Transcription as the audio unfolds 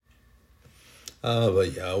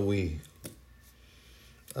But yeah,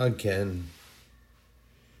 again,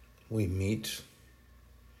 we meet.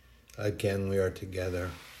 Again, we are together.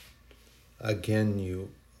 Again, you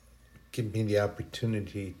give me the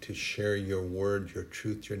opportunity to share your word, your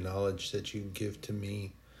truth, your knowledge that you give to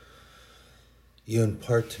me. You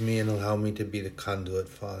impart to me and allow me to be the conduit,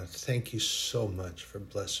 Father. Thank you so much for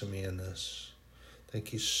blessing me in this.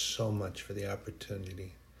 Thank you so much for the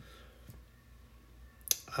opportunity.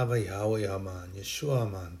 Ava Yahweh Aman, Yeshua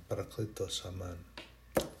Aman, Paracletos Aman.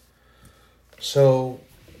 So,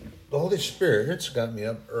 the Holy Spirit's got me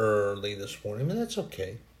up early this morning, and that's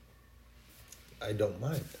okay. I don't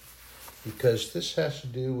mind. Because this has to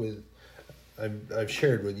do with, I've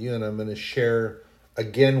shared with you, and I'm going to share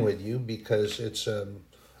again with you because it's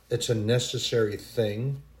a necessary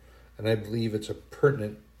thing, and I believe it's a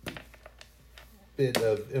pertinent bit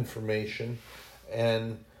of information.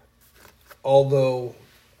 And although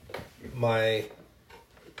my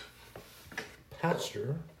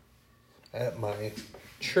pastor at my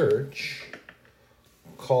church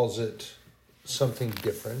calls it something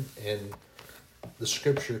different, and the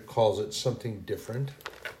scripture calls it something different,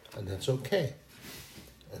 and that's okay.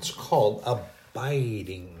 It's called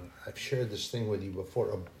abiding. I've shared this thing with you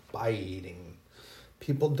before, abiding.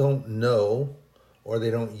 People don't know, or they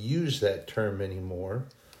don't use that term anymore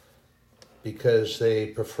because they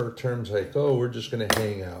prefer terms like, oh, we're just going to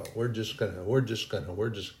hang out. What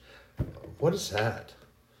is that?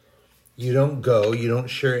 You don't go, you don't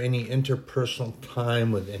share any interpersonal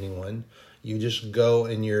time with anyone. You just go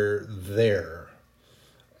and you're there.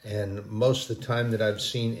 And most of the time that I've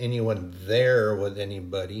seen anyone there with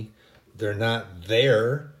anybody, they're not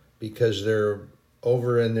there because they're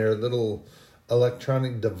over in their little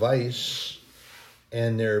electronic device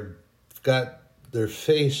and they're got their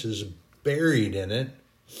faces buried in it.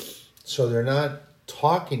 So they're not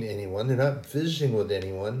talking to anyone. They're not visiting with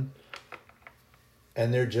anyone.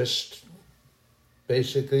 And they're just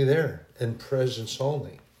basically there in presence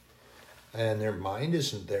only. And their mind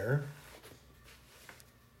isn't there.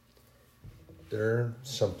 They're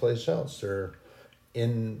someplace else. They're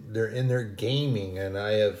in their gaming, and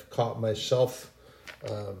I have caught myself.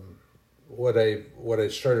 What I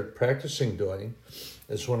started practicing doing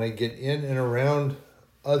is when I get in and around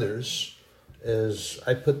others, is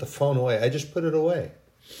I put the phone away. I just put it away.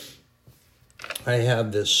 I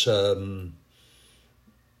have this.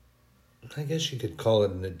 I guess you could call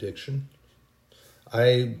it an addiction.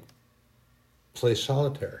 I play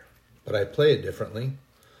solitaire, but I play it differently.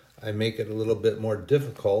 I make it a little bit more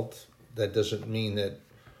difficult. That doesn't mean that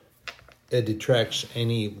it detracts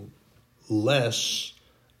any less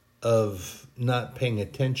of not paying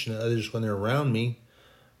attention to others when they're around me.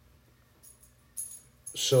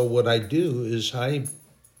 So what I do is I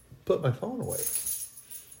put my phone away.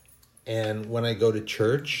 And when I go to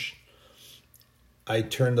church, I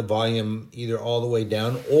turn the volume either all the way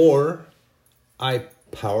down or I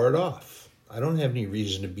power it off. I don't have any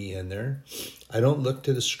reason to be in there. I don't look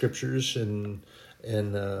to the scriptures and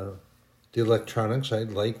the electronics. I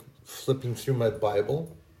like flipping through my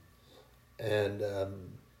Bible, and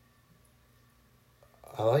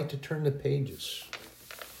I like to turn the pages.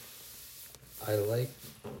 I like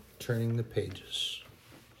turning the pages.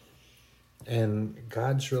 And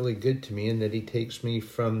God's really good to me in that he takes me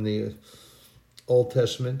from the Old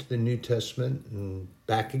Testament to the New Testament and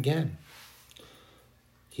back again.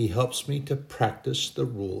 He helps me to practice the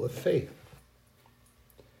rule of faith.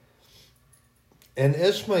 And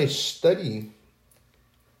as my study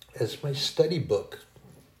book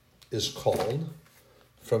is called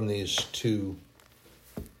from these two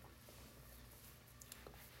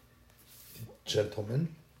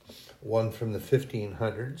gentlemen, one from the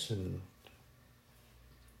 1500s and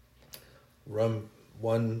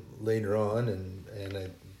one later on, and I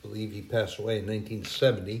believe he passed away in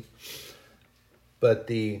 1970. But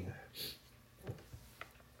the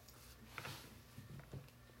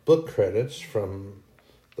book credits from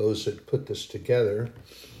those that put this together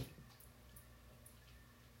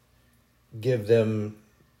give them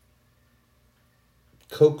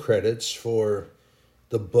co-credits for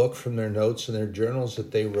the book from their notes and their journals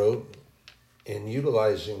that they wrote in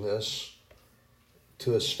utilizing this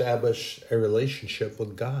to establish a relationship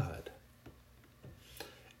with God.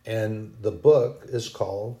 And the book is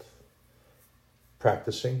called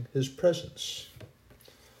Practicing His Presence.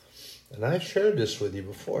 And I've shared this with you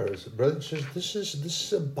before. Brothers and sisters, this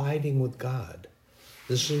is abiding with God.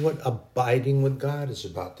 This is what abiding with God is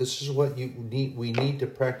about. This is what we need to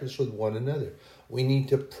practice with one another. We need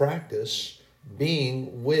to practice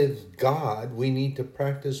being with God. We need to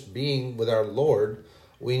practice being with our Lord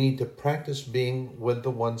We need to practice being with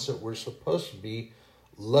the ones that we're supposed to be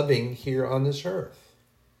loving here on this earth.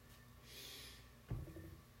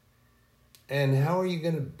 And how are you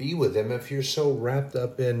going to be with them if you're so wrapped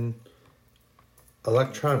up in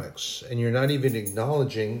electronics and you're not even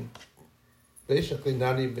acknowledging, basically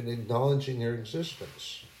not even acknowledging their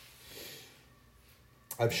existence?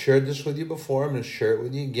 I've shared this with you before. I'm going to share it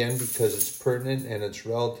with you again because it's pertinent and it's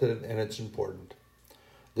relative and it's important.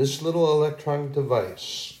 This little electronic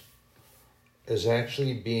device is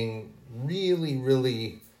actually being really,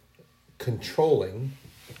 really controlling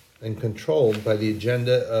and controlled by the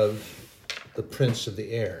agenda of the prince of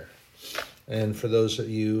the air. And for those of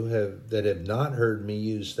you that have not heard me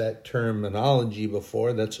use that terminology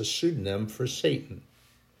before, that's a pseudonym for Satan.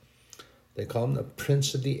 They call him the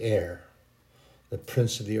prince of the air, the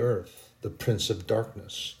prince of the earth, the prince of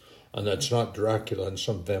darkness. And that's not Dracula and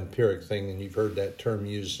some vampiric thing, and you've heard that term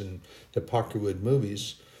used in the Hollywood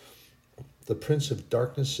movies. The prince of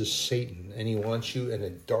darkness is Satan, and he wants you in a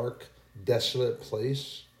dark, desolate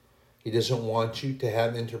place. He doesn't want you to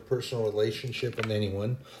have interpersonal relationship with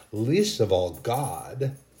anyone, least of all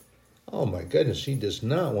God. Oh my goodness, he does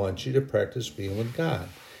not want you to practice being with God.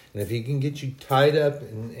 And if he can get you tied up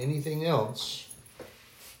in anything else,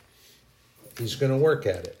 he's going to work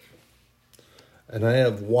at it. And I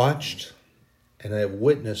have watched and I have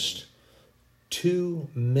witnessed too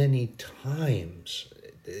many times,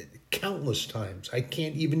 countless times, I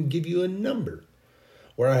can't even give you a number,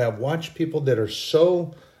 where I have watched people that are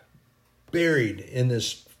so buried in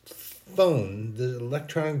this phone, the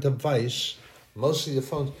electronic device, mostly the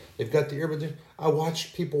phones, they've got the earbuds. I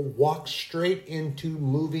watched people walk straight into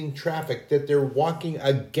moving traffic, that they're walking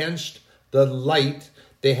against the light.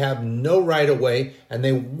 They have no right of way, and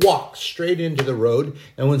they walk straight into the road.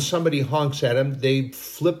 And when somebody honks at them, they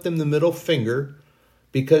flip them the middle finger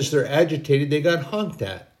because they're agitated. They got honked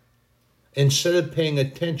at. Instead of paying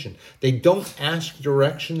attention, they don't ask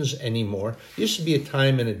directions anymore. It used to be a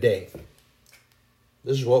time and a day.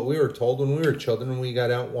 This is what we were told when we were children and we got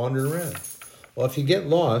out wandering around. Well, if you get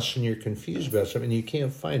lost and you're confused about something and you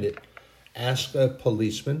can't find it, ask a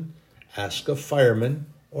policeman, ask a fireman,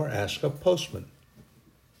 or ask a postman.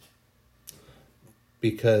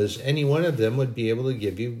 Because any one of them would be able to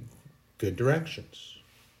give you good directions.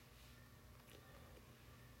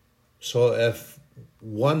 So if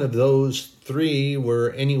one of those three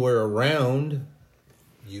were anywhere around,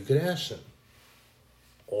 you could ask them.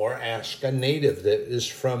 Or ask a native that is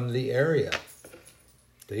from the area.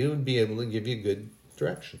 They would be able to give you good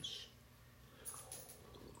directions.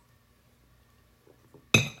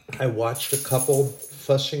 I watched a couple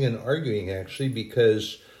fussing and arguing, actually,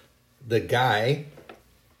 because the guy,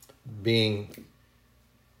 being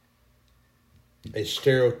a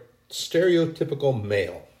stereotypical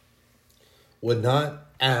male, would not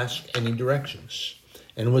ask any directions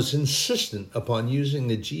and was insistent upon using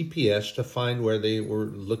the GPS to find where they were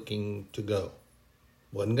looking to go.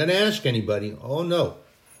 Wasn't going to ask anybody. Oh, no.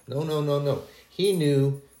 No. He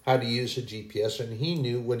knew how to use a GPS, and he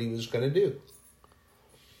knew what he was going to do.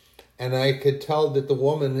 And I could tell that the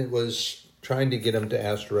woman was trying to get him to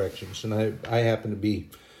ask directions. And I happened to be,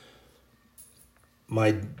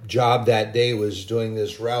 my job that day was doing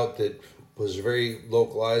this route that was very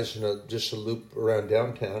localized, just a loop around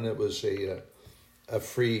downtown. It was a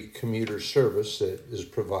free commuter service that is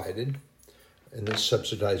provided, and it's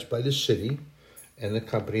subsidized by the city, and the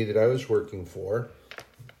company that I was working for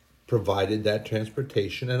provided that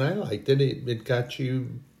transportation, and I liked it. It kept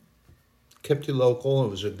you local. It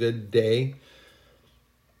was a good day.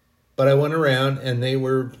 But I went around, and they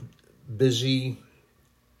were busy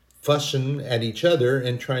fussing at each other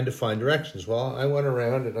and trying to find directions. Well, I went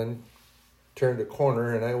around, and I turned a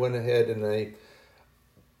corner, and I went ahead, and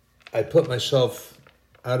I put myself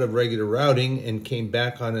out of regular routing and came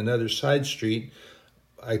back on another side street.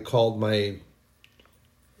 I called my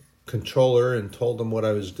controller and told him what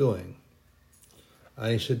I was doing.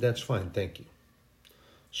 I said, that's fine, thank you.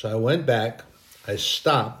 So I went back, I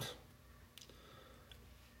stopped,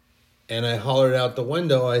 and I hollered out the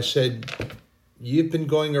window. I said, you've been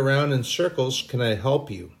going around in circles, can I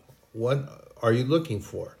help you? What are you looking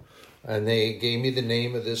for? And they gave me the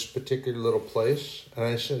name of this particular little place, and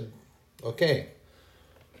I said, okay.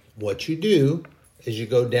 What you do is you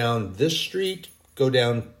go down this street, go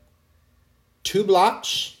down 2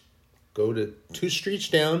 blocks, go to 2 streets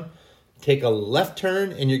down, take a left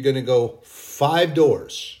turn, and you're going to go 5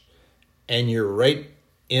 doors. And you're right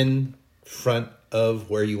in front of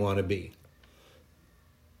where you want to be.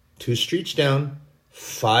 2 streets down,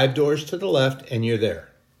 5 doors to the left, and you're there.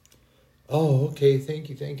 Oh, okay, thank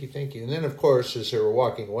you, thank you, thank you. And then, of course, as they were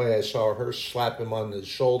walking away, I saw her slap him on the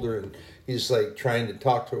shoulder, and he's like trying to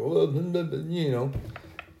talk to her, well, you know.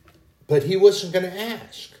 But he wasn't going to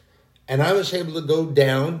ask. And I was able to go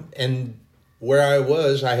down, and where I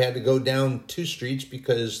was, I had to go down 2 streets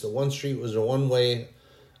because the one street was a one-way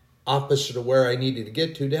opposite of where I needed to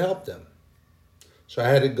get to help them. So I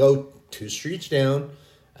had to go 2 streets down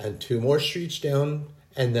and 2 more streets down,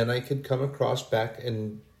 and then I could come across back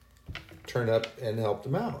and turn up and help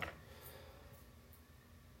them out.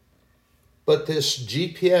 But this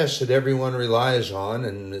GPS that everyone relies on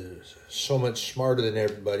and is so much smarter than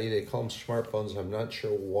everybody, they call them smartphones. I'm not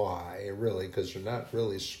sure why, really, because they're not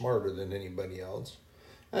really smarter than anybody else.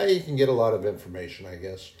 You can get a lot of information, I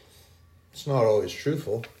guess. It's not always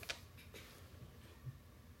truthful.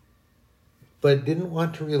 But didn't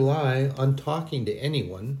want to rely on talking to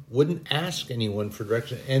anyone, wouldn't ask anyone for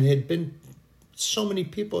direction, and had been, so many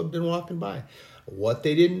people had been walking by. What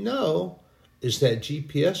they didn't know is that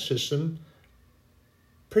GPS system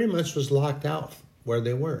pretty much was locked out where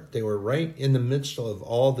they were. They were right in the midst of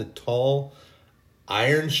all the tall,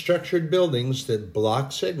 iron-structured buildings that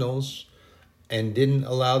block signals and didn't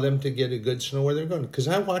allow them to get a good sense of where they're going. Because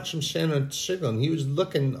I watched him stand on a signal, and he was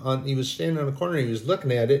standing on a corner, he was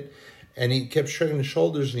looking at it, and he kept shrugging his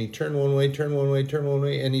shoulders, and he turned one way,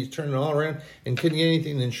 and he's turning all around, and couldn't get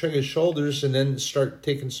anything, and then shrug his shoulders, and then start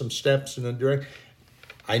taking some steps in a direction.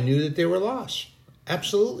 I knew that they were lost.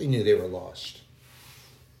 Absolutely knew they were lost.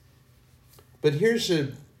 But here's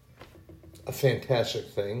a fantastic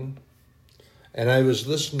thing. And I was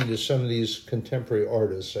listening to some of these contemporary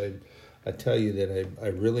artists. I tell you that I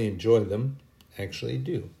really enjoy them. Actually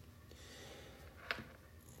do.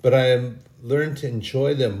 But I have learned to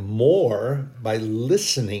enjoy them more by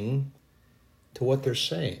listening to what they're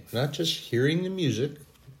saying. Not just hearing the music,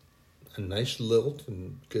 a nice lilt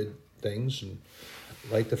and good things. And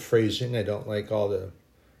I like the phrasing. I don't like all the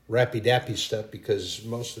rappy-dappy stuff, because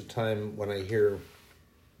most of the time when I hear,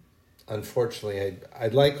 unfortunately, I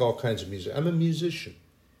like all kinds of music. I'm a musician.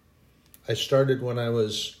 I started when I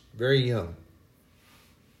was very young.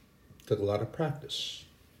 Took a lot of practice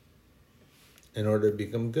in order to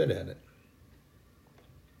become good at it.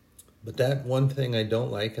 But that one thing I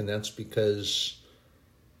don't like, and that's because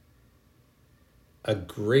a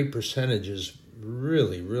great percentage is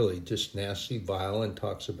really, really just nasty, vile, and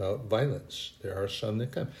talks about violence. There are some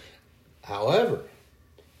that come. However,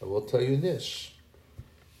 I will tell you this.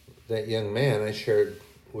 That young man I shared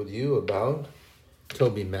with you about,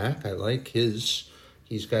 Toby Mac, I like his.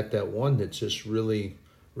 He's got that one that's just really,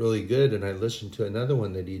 really good. And I listened to another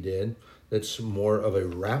one that he did that's more of a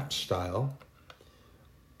rap style.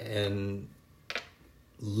 And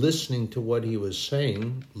listening to what he was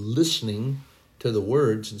saying, listening to the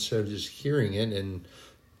words instead of just hearing it and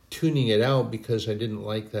tuning it out because I didn't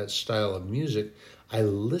like that style of music, I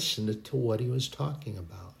listened to what he was talking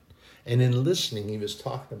about. And in listening, he was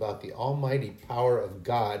talking about the almighty power of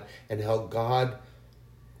God and how God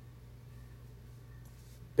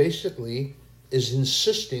basically is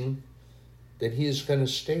insisting that he is going to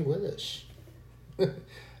stay with us.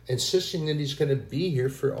 Insisting that he's going to be here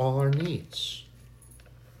for all our needs.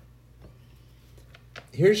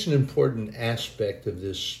 Here's an important aspect of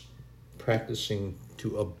this practicing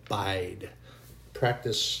to abide.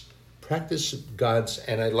 Practice God's,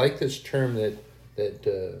 and I like this term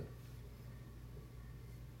that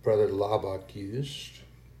Brother Labach used.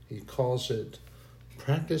 He calls it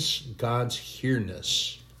practice God's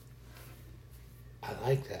hereness. I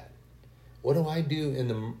like that. What do I do in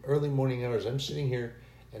the early morning hours? I'm sitting here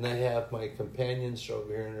and I have my companions over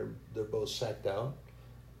here and they're both sat down.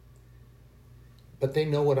 But they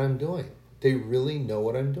know what I'm doing. They really know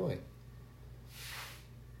what I'm doing.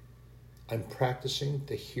 I'm practicing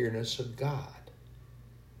the hereness of God.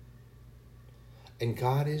 And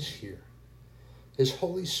God is here. His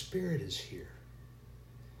Holy Spirit is here.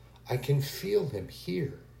 I can feel him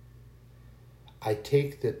here. I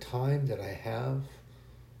take the time that I have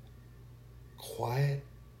quiet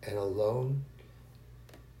and alone,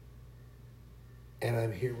 and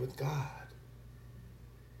I'm here with God.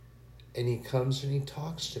 And he comes and he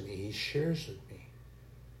talks to me. He shares with me.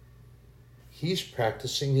 He's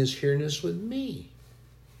practicing his hereness with me.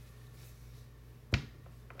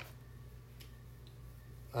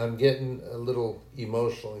 I'm getting a little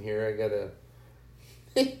emotional here. I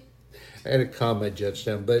gotta calm my jets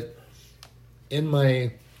down. But in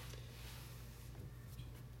my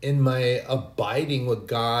abiding with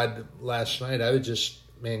God last night, I would just,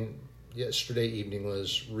 yesterday evening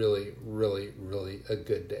was really, really, really a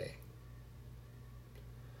good day.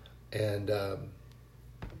 And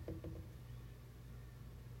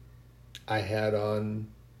I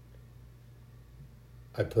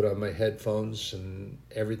put on my headphones and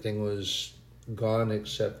everything was gone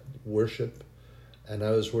except worship. And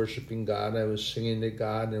I was worshiping God. I was singing to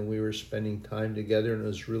God, and we were spending time together, and it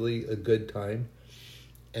was really a good time.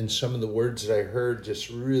 And some of the words that I heard just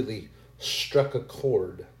really struck a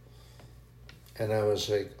chord. And I was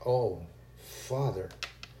like, oh, Father.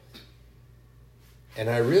 And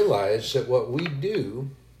I realized that what we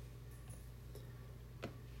do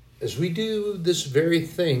is we do this very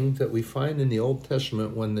thing that we find in the Old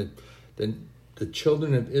Testament when the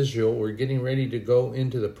children of Israel were getting ready to go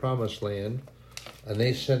into the promised land, and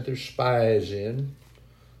they sent their spies in,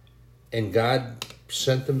 and God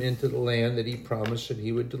sent them into the land that he promised that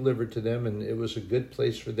he would deliver to them, and it was a good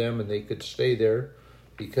place for them, and they could stay there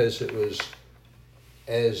because it was,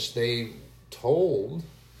 as they told,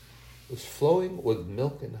 it was flowing with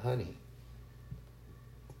milk and honey.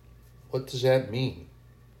 What does that mean?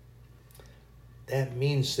 That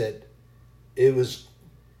means that it was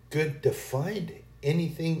good to find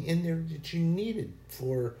anything in there that you needed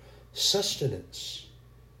for sustenance.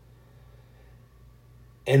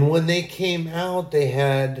 And when they came out, they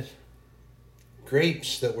had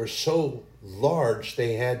grapes that were so large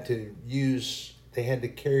they had to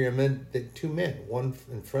carry them in, the two men, one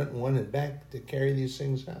in front and one in back, to carry these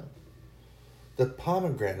things out. The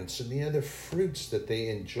pomegranates and the other fruits that they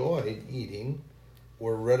enjoyed eating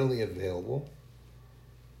were readily available.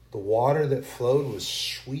 The water that flowed was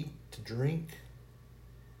sweet to drink,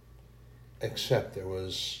 except there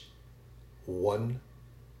was one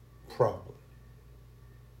problem.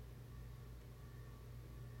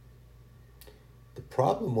 The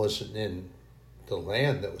problem wasn't in the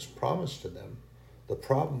land that was promised to them. The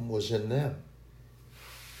problem was in them.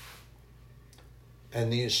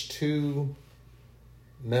 And these two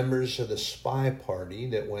members of the spy party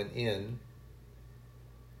that went in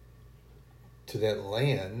to that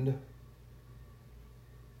land,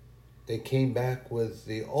 they came back with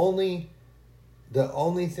the only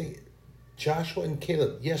thing. Joshua and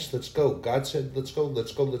Caleb, yes, let's go. God said, let's go.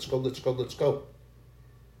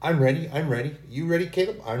 I'm ready. You ready,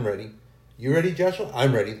 Caleb? I'm ready. You ready, Joshua?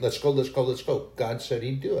 I'm ready. Let's go. God said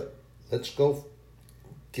he'd do it. Let's go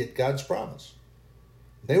get God's promise.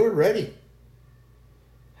 They were ready.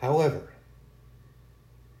 However,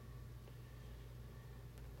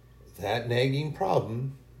 that nagging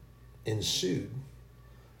problem ensued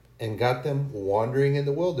and got them wandering in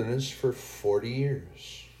the wilderness for 40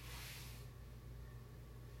 years.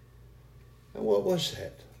 And what was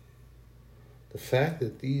that? The fact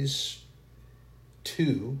that these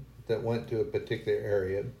two that went to a particular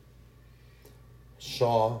area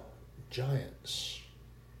saw giants,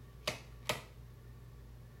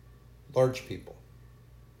 large people.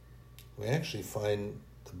 We actually find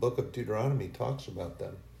the book of Deuteronomy talks about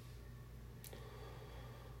them.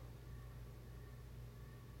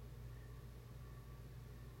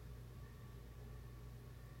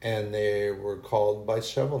 And they were called by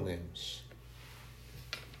several names.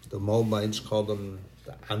 The Moabites called them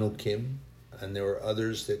the Anakim, and there were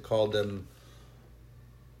others that called them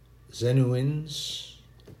Zenuins,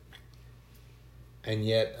 and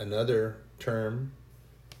yet another term,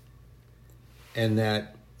 and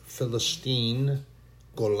that Philistine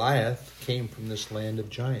Goliath came from this land of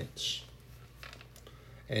giants.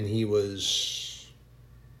 And he was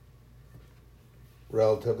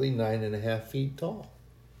relatively 9.5 feet tall.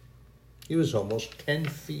 He was almost 10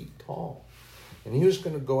 feet tall. And he was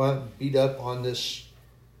going to go out and beat up on this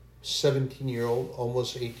 17-year-old,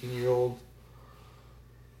 almost 18-year-old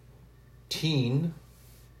teen.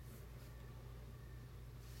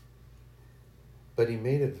 But he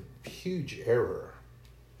made a huge error.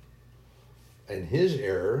 And his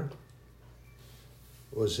error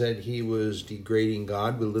was that he was degrading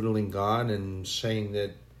God, belittling God, and saying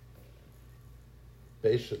that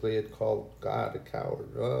basically it called God a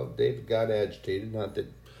coward. Well, David got agitated, not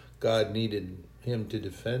that God needed him to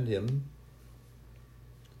defend him.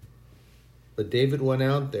 But David went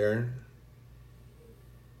out there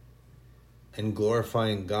and,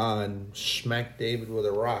 glorifying God, smacked David with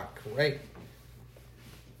a rock, right,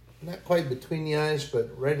 not quite between the eyes, but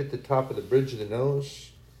right at the top of the bridge of the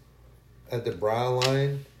nose, at the brow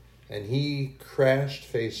line, and he crashed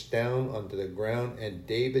face down onto the ground, and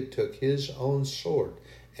David took his own sword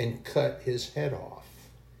and cut his head off.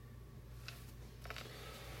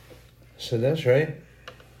 So that's right.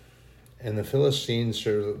 And the Philistines,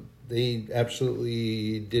 they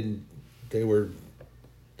absolutely didn't, they were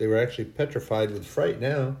actually petrified with fright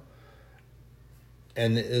now.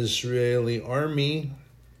 And the Israeli army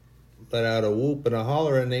let out a whoop and a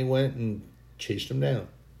holler, and they went and chased them down.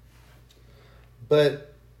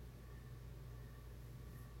 But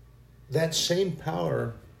that same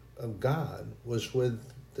power of God was with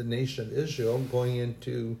the nation of Israel going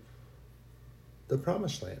into the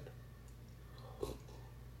promised land.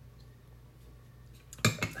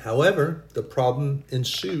 However, the problem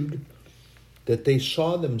ensued that they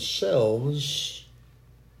saw themselves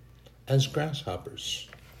as grasshoppers.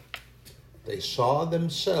 They saw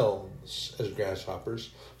themselves as grasshoppers,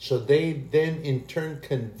 so they then in turn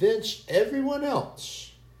convinced everyone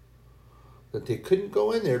else that they couldn't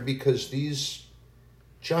go in there because these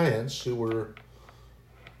giants, who were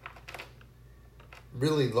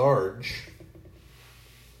really large,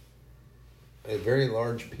 a very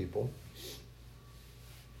large people,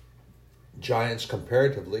 giants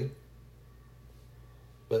comparatively,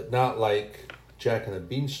 but not like Jack and the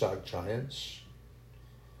Beanstalk giants.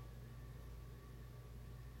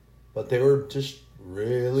 But they were just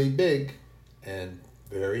really big and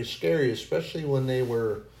very scary, especially when they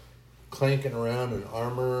were clanking around in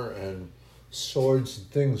armor and swords and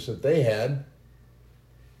things that they had.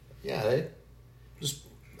 Yeah,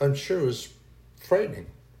 I'm sure it was frightening.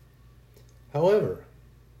 However,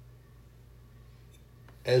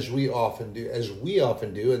 as we often do,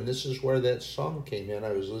 and this is where that song came in.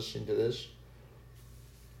 I was listening to this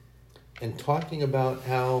and talking about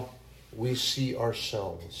how we see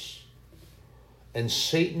ourselves. And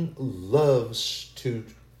Satan loves to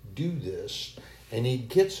do this, and he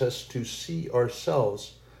gets us to see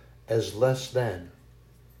ourselves as less than.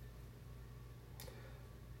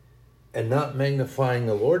 And not magnifying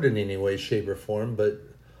the Lord in any way, shape, or form, but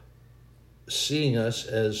seeing us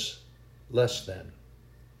as less than.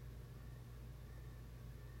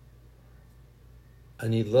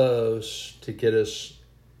 And he loves to get us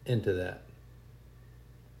into that.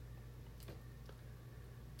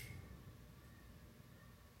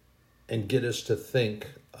 And get us to think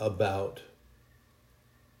about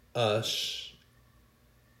us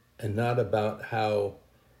and not about how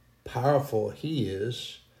powerful he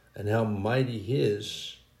is and how mighty he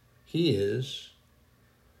is.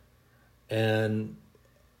 And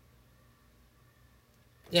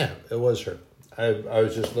yeah, it was her. I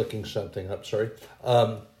was just looking something up, sorry.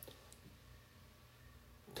 Tasha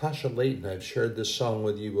Layton, I've shared this song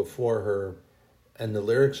with you before, her and the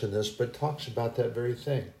lyrics in this, but talks about that very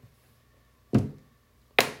thing.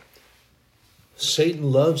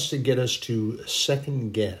 Satan loves to get us to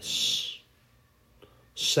second guess.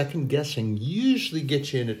 Second guessing usually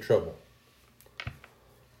gets you into trouble.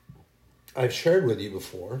 I've shared with you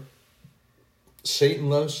before, Satan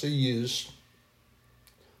loves to use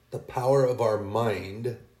the power of our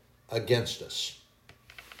mind against us.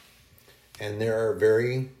 And there are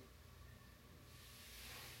very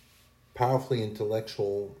powerfully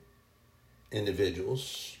intellectual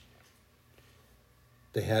individuals.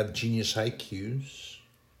 They have genius IQs.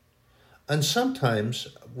 And sometimes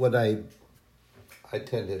what I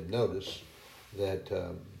tend to notice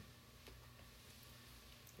that,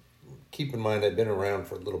 keep in mind I've been around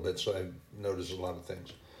for a little bit, so I notice a lot of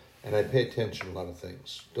things. And I pay attention to a lot of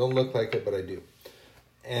things. Don't look like it, but I do.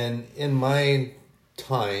 And in my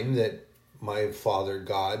time that my Father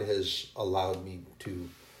God has allowed me to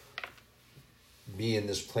be in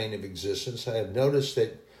this plane of existence, I have noticed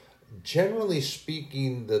that generally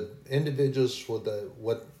speaking, the individuals with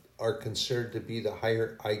what are considered to be the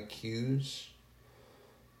higher IQs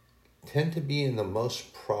tend to be in the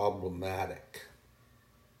most problematic.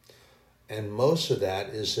 And most of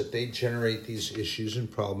that is that they generate these issues and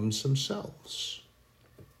problems themselves.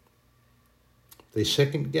 They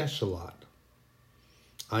second guess a lot.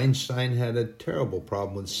 Einstein had a terrible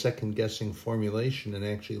problem with second guessing formulation and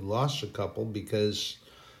actually lost a couple because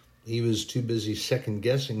he was too busy second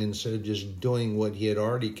guessing instead of just doing what he had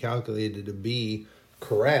already calculated to be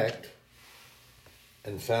correct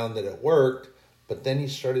and found that it worked, but then he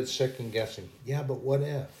started second guessing. Yeah, but what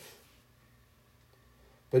if?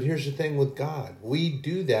 But here's the thing with God. We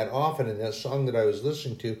do that often, and that song that I was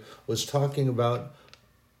listening to was talking about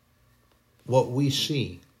what we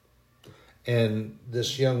see. And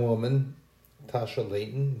this young woman, Tasha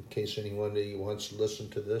Layton, in case anyone wants to listen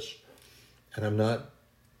to this, and I'm not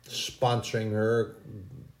sponsoring her,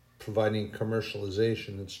 providing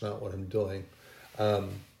commercialization, it's not what I'm doing.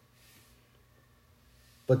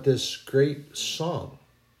 But this great song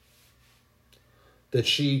that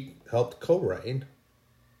she helped co-write,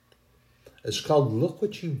 it's called Look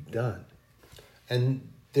What You've Done. And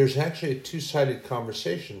there's actually a two-sided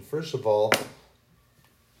conversation. First of all,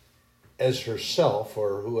 as herself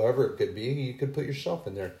or whoever it could be, you could put yourself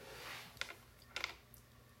in there.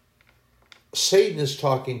 Satan is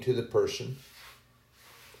talking to the person.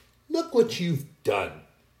 Look what you've done.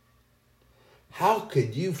 How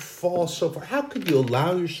could you fall so far? How could you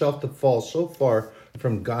allow yourself to fall so far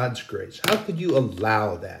from God's grace? How could you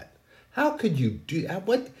allow that? How could you do that?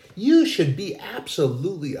 What? You should be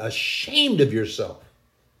absolutely ashamed of yourself.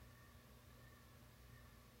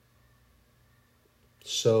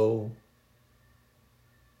 So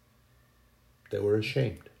they were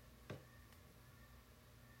ashamed.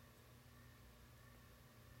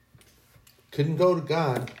 Couldn't go to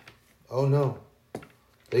God. Oh no.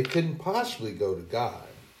 They couldn't possibly go to God.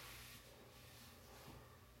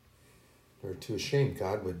 They were too ashamed.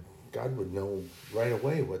 God would know right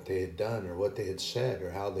away what they had done or what they had said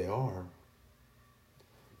or how they are.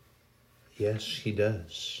 Yes, he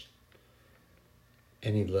does.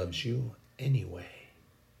 And he loves you anyway.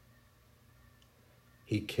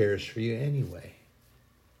 He cares for you anyway.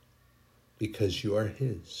 Because you are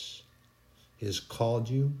his. He has called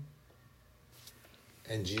you.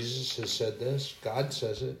 And Jesus has said this. God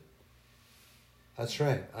says it. That's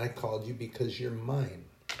right. I called you because you're mine.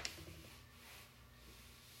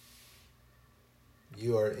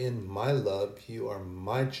 You are in my love. You are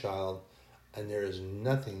my child. And there is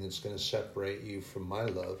nothing that's going to separate you from my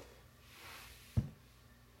love.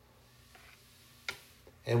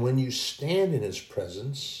 And when you stand in his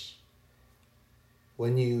presence,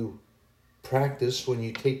 when you practice, when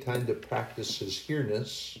you take time to practice his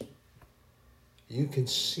hereness, you can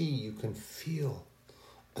see, you can feel.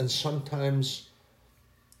 And sometimes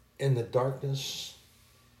in the darkness,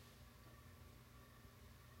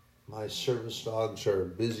 my service dogs are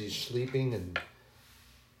busy sleeping and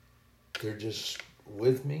they're just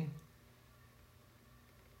with me.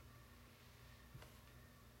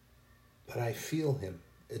 But I feel him.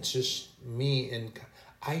 It's just me and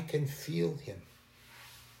I can feel him.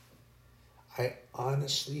 I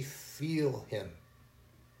honestly feel him.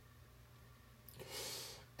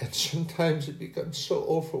 And sometimes it becomes so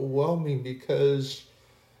overwhelming because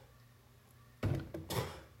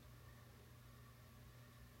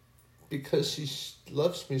he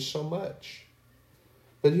loves me so much.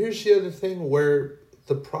 But here's the other thing where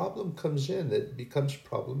the problem comes in that becomes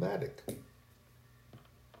problematic.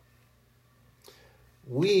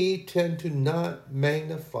 We tend to not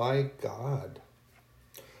magnify God.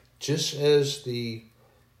 Just as the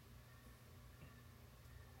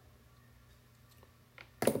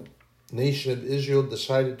nation of Israel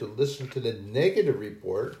decided to listen to the negative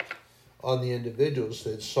report on the individuals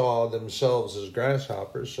that saw themselves as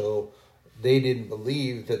grasshoppers, so they didn't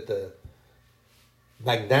believe that the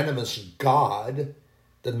magnanimous God,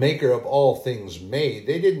 the maker of all things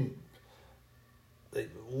made,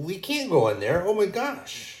 we can't go in there. Oh my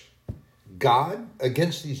gosh. God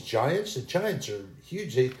against these giants? The giants are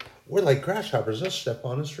huge. We're like grasshoppers. They'll step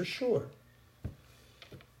on us for sure.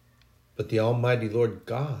 But the Almighty Lord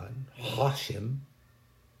God, Hashem,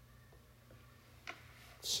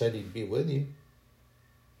 said he'd be with you.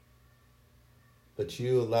 But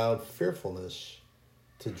you allowed fearfulness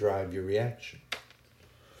to drive your reaction.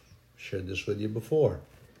 Shared this with you before.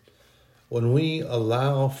 When we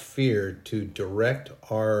allow fear to direct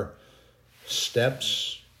our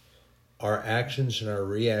steps, our actions and our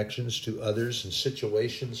reactions to others and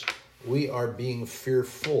situations, we are being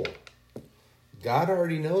fearful. God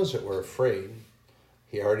already knows that we're afraid.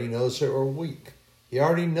 He already knows that we're weak. He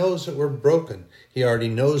already knows that we're broken. He already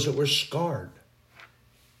knows that we're scarred.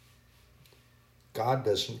 God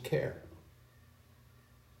doesn't care.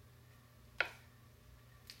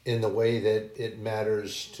 In the way that it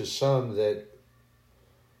matters to some that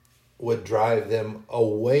would drive them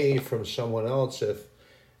away from someone else.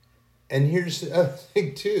 And here's the other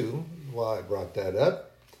thing too, while I brought that up.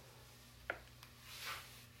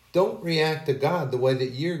 Don't react to God the way that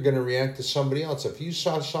you're going to react to somebody else. If you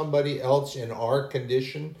saw somebody else in our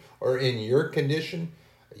condition or in your condition,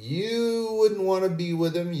 you wouldn't want to be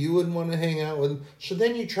with them. You wouldn't want to hang out with them. So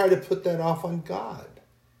then you try to put that off on God.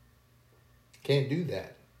 Can't do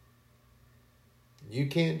that. You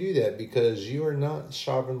can't do that because you are not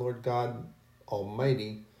sovereign Lord God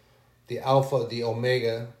Almighty, the Alpha, the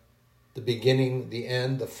Omega, the beginning, the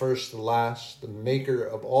end, the first, the last, the maker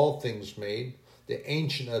of all things made, the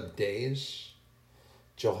Ancient of Days,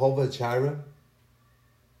 Jehovah Jireh,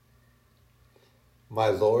 my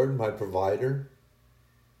Lord, my provider,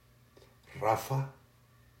 Rapha,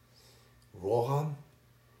 Roham,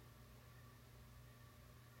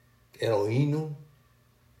 Elohinu,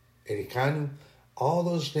 Erikanu, all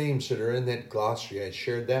those names that are in that glossary, I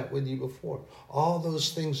shared that with you before. All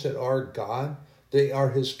those things that are God, they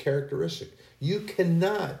are his characteristic. You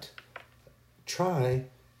cannot try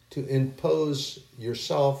to impose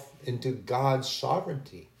yourself into God's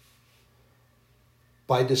sovereignty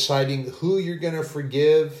by deciding who you're going to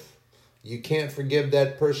forgive, You can't forgive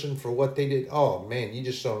that person for what they did. Oh man, you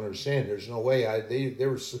just don't understand. There's no way.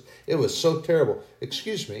 It was so terrible.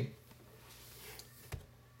 Excuse me.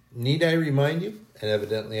 Need I remind you? And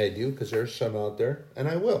evidently I do, because there's some out there, and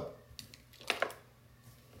I will.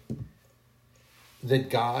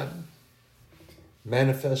 That God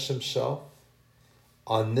manifests himself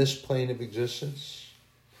on this plane of existence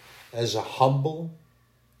as a humble,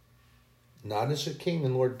 not as a king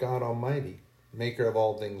and Lord God Almighty, maker of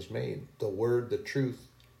all things made, the word, the truth,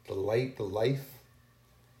 the light, the life.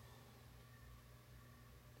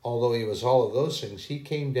 Although he was all of those things, he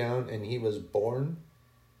came down and he was born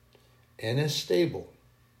in a stable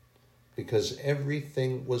because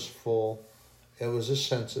everything was full. It was a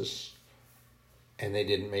census, and they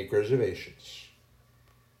didn't make reservations.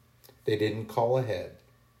 They didn't call ahead.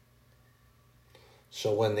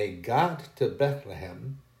 So when they got to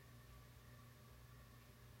Bethlehem,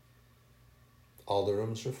 all the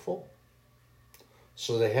rooms were full.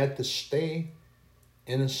 So they had to stay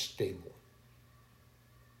in a stable.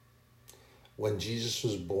 When Jesus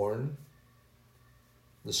was born,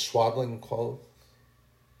 the swaddling cloth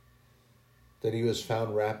that he was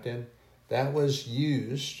found wrapped in, that was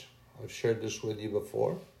used, I've shared this with you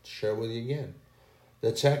before, share with you again.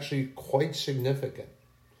 That's actually quite significant.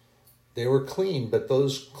 They were clean, but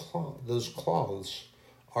those cloths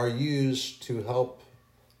are used to help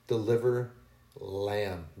deliver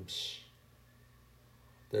lambs.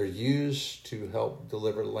 They're used to help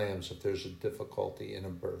deliver lambs if there's a difficulty in a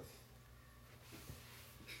birth.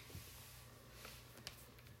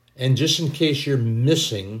 And just in case you're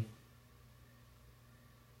missing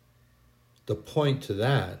the point to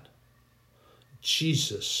that,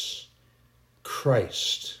 Jesus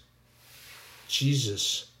Christ,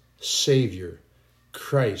 Jesus Savior,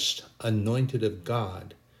 Christ, anointed of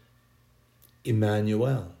God,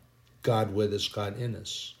 Emmanuel, God with us, God in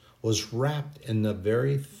us, was wrapped in the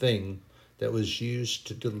very thing that was used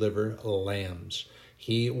to deliver lambs.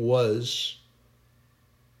 He was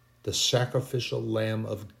the sacrificial lamb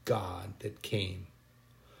of God that came.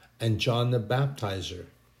 And John the Baptizer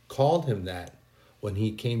called him that when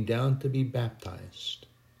he came down to be baptized.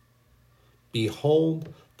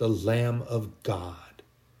 Behold the Lamb of God,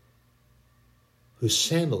 whose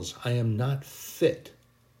sandals I am not fit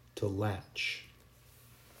to latch.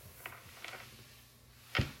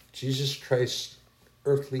 Jesus Christ's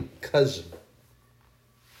earthly cousin.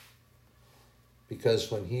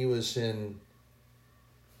 Because when he was in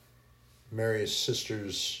Mary's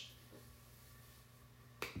sister's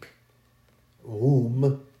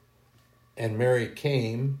womb, and Mary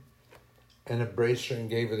came and embraced her and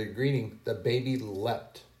gave her the greeting, the baby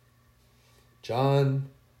leapt. John,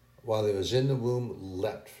 while he was in the womb,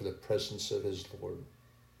 leapt for the presence of his Lord.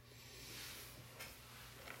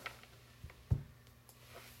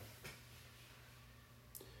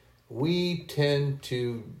 We tend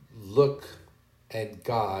to look at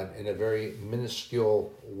God in a very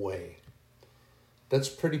minuscule way. That's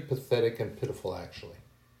pretty pathetic and pitiful, actually.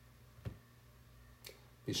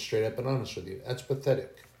 Be straight up and honest with you. That's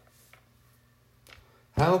pathetic.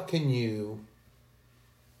 How can you,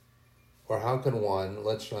 or how can one,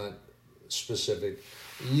 let's not specific,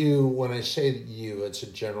 you, when I say you, it's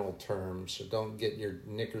a general term, so don't get your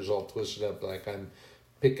knickers all twisted up like I'm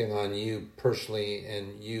picking on you personally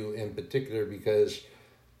and you in particular, because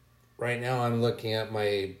right now I'm looking at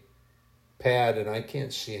my pad and I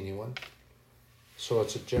can't see anyone. So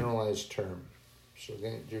it's a generalized term. So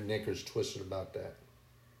get your knickers twisted about that.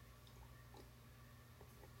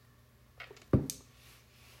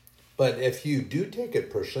 But if you do take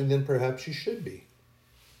it personally, then perhaps you should be.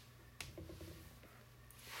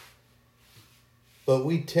 But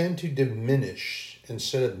we tend to diminish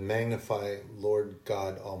instead of magnify Lord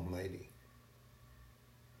God Almighty.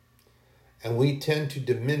 And we tend to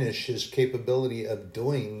diminish his capability of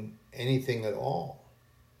doing anything at all.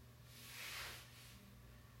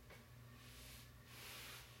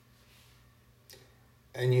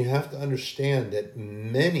 And you have to understand that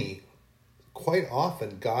quite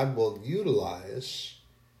often, God will utilize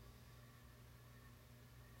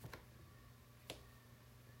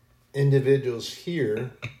individuals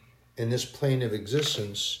here in this plane of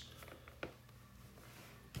existence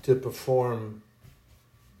to perform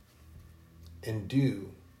and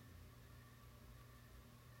do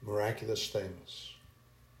miraculous things.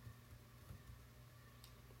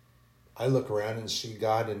 I look around and see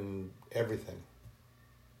God in everything.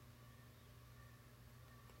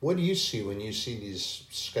 What do you see when you see these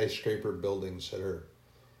skyscraper buildings that are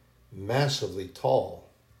massively tall?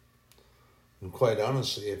 And quite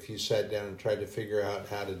honestly, if you sat down and tried to figure out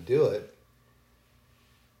how to do it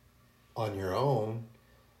on your own,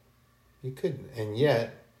 You couldn't. And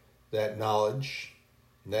yet, that knowledge,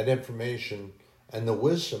 that information, and the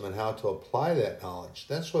wisdom on how to apply that knowledge,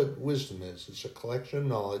 that's what wisdom is. It's a collection of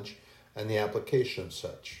knowledge and the application of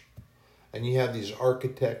such. And you have these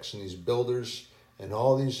architects and these builders and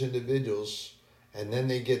all these individuals, and then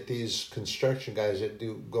they get these construction guys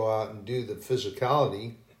that go out and do the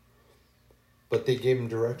physicality, but they gave them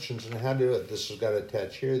directions on how to do it. This has got to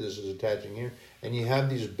attach here, this is attaching here. And you have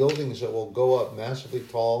these buildings that will go up massively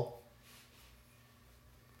tall,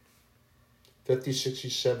 50, 60,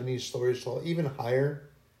 70 stories tall, even higher.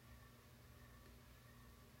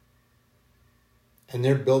 And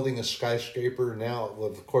they're building a skyscraper now. Well,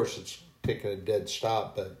 of course, it's taken a dead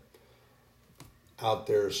stop, but out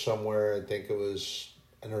there somewhere, I think it was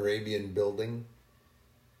an Arabian building.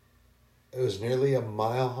 It was nearly a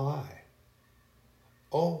mile high.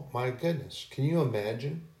 Oh my goodness. Can you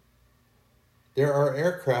imagine? There are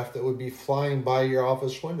aircraft that would be flying by your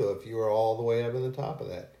office window if you were all the way up in the top of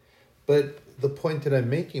that. But the point that I'm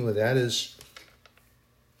making with that is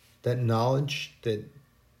that knowledge that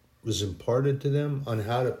was imparted to them on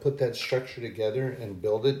how to put that structure together and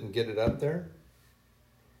build it and get it up there.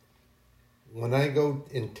 When I go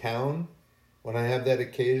in town, when I have that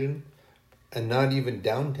occasion, and not even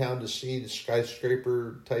downtown to see the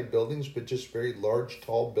skyscraper type buildings, but just very large,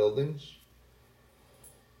 tall buildings.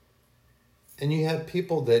 And you have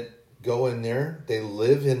people that go in there, they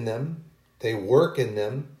live in them, they work in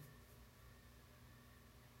them.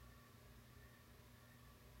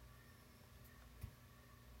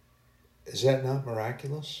 Is that not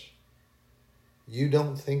miraculous? You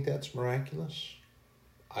don't think that's miraculous?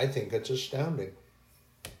 I think it's astounding.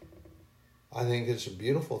 I think it's a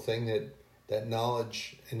beautiful thing that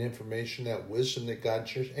knowledge and information, that wisdom that God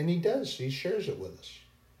shares, and He does. He shares it with us.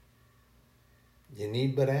 You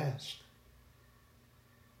need but ask.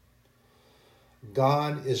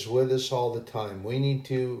 God is with us all the time. We need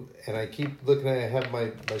to, and I keep looking at, I have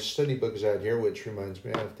my study books out here, which reminds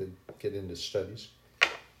me I have to get into studies.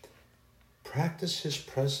 Practice His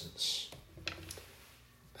presence.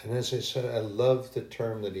 And as I said, I love the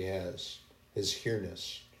term that He has, His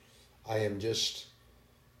hereness. I am just,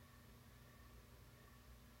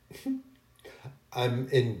 I'm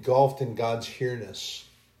engulfed in God's hereness.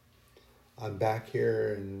 I'm back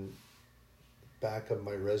here in back of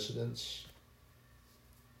my residence.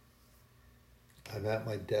 I'm at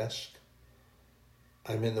my desk.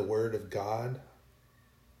 I'm in the Word of God.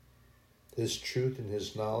 His truth and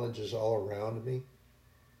His knowledge is all around me.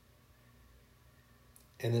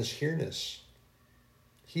 And His hereness.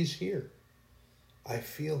 He's here. I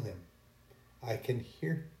feel Him. I can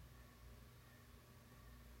hear.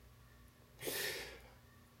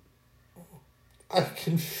 I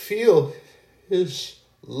can feel His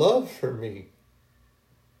love for me.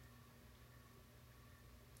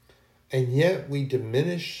 And yet we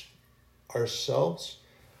diminish ourselves.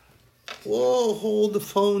 Whoa, hold the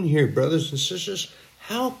phone here, brothers and sisters.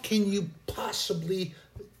 How can you possibly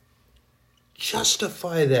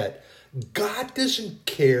justify that? God doesn't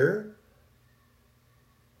care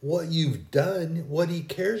what you've done. What He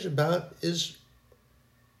cares about is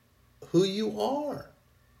who you are.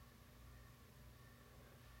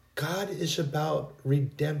 God is about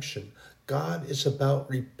redemption. God is about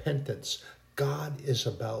repentance. God is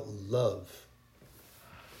about love.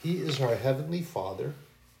 He is our Heavenly Father,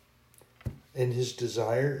 and His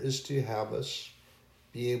desire is to have us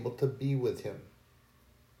be able to be with Him.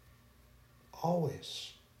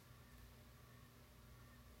 Always.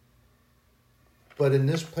 But in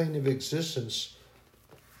this plane of existence,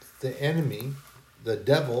 the enemy, the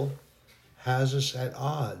devil, has us at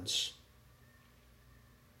odds.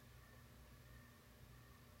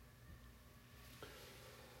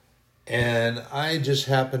 And I just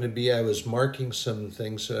happened to be, I was marking some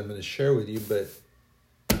things that I'm going to share with you, but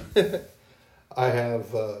I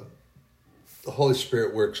have, the Holy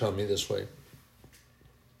Spirit works on me this way.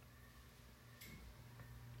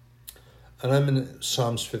 And I'm in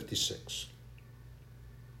Psalms 56.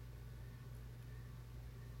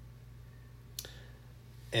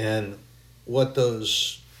 And what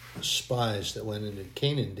those spies that went into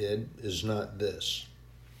Canaan did is not this.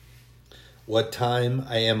 What time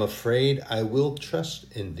I am afraid, I will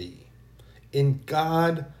trust in Thee. In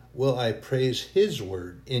God will I praise His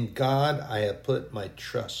word. In God I have put my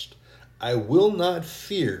trust. I will not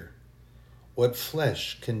fear what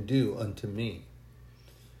flesh can do unto me.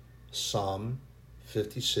 Psalm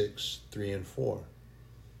 56, 3 and 4.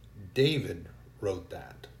 David wrote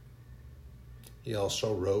that. He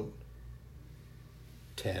also wrote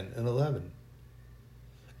 10 and 11.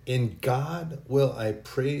 In God will I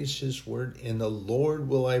praise His word. In the Lord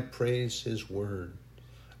will I praise His word.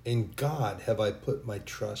 In God have I put my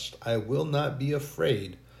trust. I will not be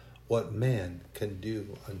afraid what man can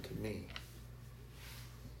do unto me.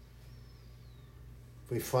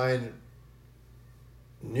 We find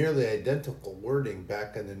nearly identical wording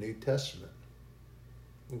back in the New Testament.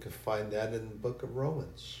 You can find that in the book of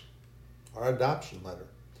Romans, our adoption letter.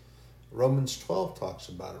 Romans 12 talks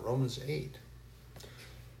about it, Romans 8.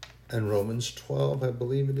 And Romans 12, I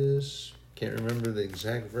believe it is. Can't remember the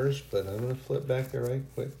exact verse, but I'm going to flip back there right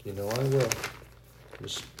quick. You know I will.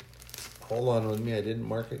 Just hold on with me. I didn't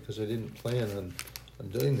mark it because I didn't plan on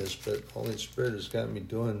doing this, but Holy Spirit has got me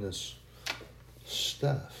doing this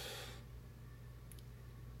stuff.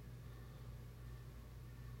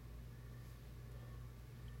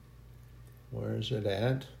 Where is it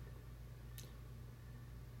at?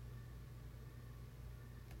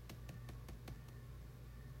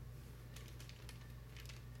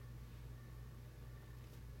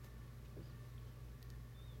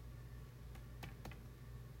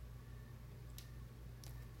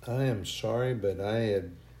 I am sorry, but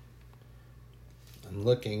I'm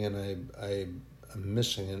looking and I'm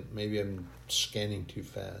missing it. Maybe I'm scanning too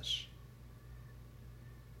fast.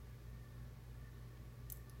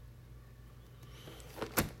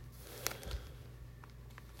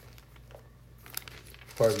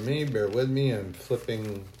 Pardon me, bear with me. I'm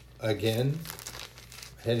flipping again,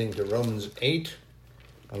 heading to Romans 8.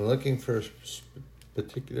 I'm looking for a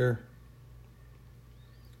particular...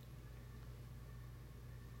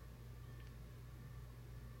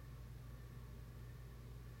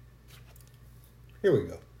 Here we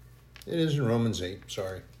go. It is in Romans 8.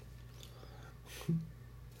 Sorry.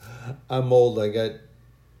 I'm old. I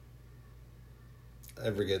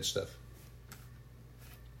forget stuff.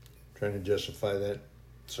 Trying to justify that.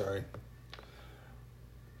 Sorry.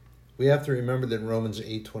 We have to remember that in Romans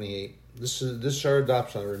 8:28. This is our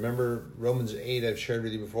adoption letter. Remember Romans 8, I've shared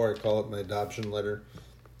with you before. I call it my adoption letter.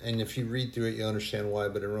 And if you read through it, you'll understand why.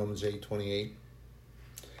 But in Romans 8:28.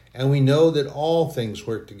 And we know that all things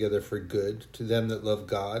work together for good to them that love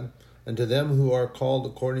God and to them who are called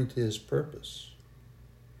according to his purpose.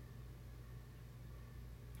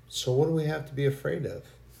 So what do we have to be afraid of?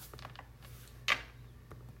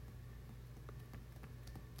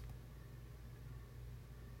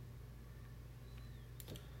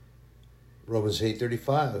 Romans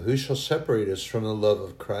 8:35, who shall separate us from the love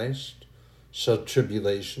of Christ? Shall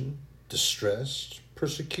tribulation, distress,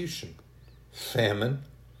 persecution, famine,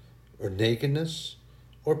 or nakedness,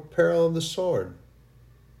 or peril of the sword?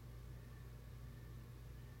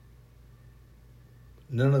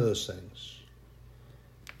 None of those things.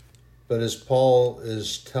 But as Paul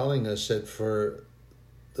is telling us that for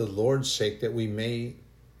the Lord's sake, that we may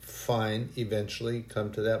eventually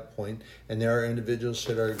come to that point, and there are individuals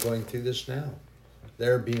that are going through this now.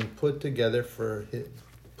 They're being put to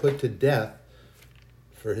death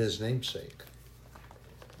for his name's sake.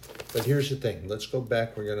 But here's the thing. Let's go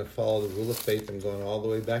back. We're going to follow the rule of faith and going all the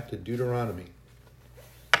way back to Deuteronomy.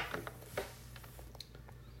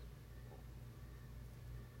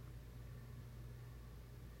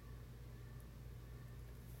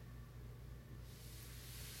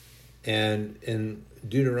 And in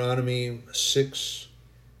Deuteronomy 6,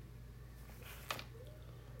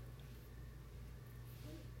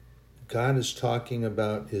 God is talking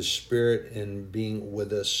about his Spirit and being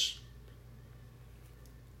with us.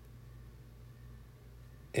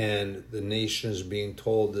 And the nation is being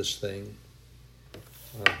told this thing.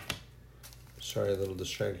 Sorry, a little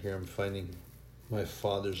distracted here. I'm finding my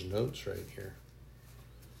father's notes right here.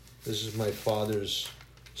 This is my father's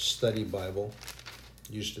study Bible.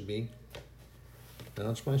 Used to be. Now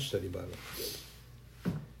it's my study Bible.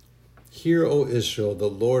 Hear, O Israel, the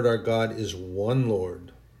Lord our God is one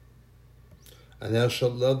Lord. And thou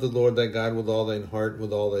shalt love the Lord thy God with all thine heart,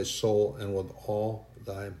 with all thy soul, and with all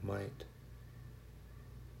thy might.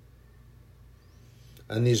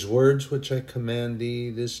 And these words which I command thee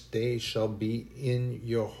this day shall be in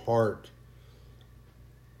your heart.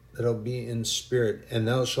 That'll be in spirit. And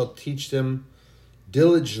thou shalt teach them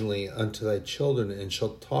diligently unto thy children, and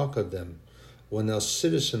shalt talk of them when thou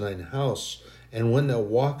sittest in thine house, and when thou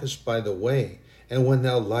walkest by the way, and when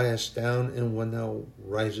thou liest down, and when thou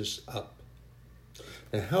risest up.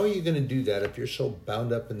 Now, how are you going to do that if you're so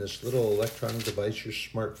bound up in this little electronic device, your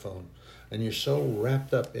smartphone, and you're so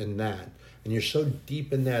wrapped up in that, and you're so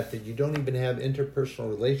deep in that you don't even have interpersonal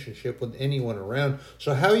relationship with anyone around?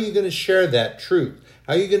 So how are you going to share that truth?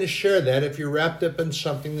 How are you going to share that if you're wrapped up in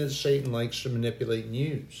something that Satan likes to manipulate and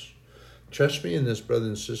use? Trust me in this, brothers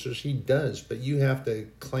and sisters, he does. But you have to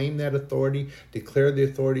claim that authority, declare the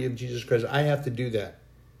authority of Jesus Christ. I have to do that.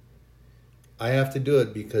 I have to do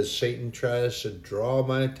it because Satan tries to draw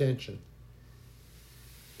my attention.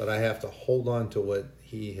 But I have to hold on to what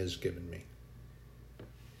he has given me.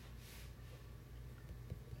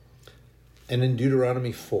 And in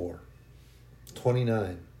Deuteronomy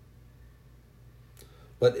 4:29,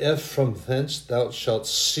 but if from thence thou shalt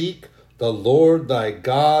seek the Lord thy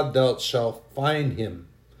God, thou shalt find him,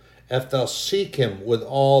 if thou seek him with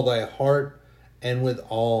all thy heart and with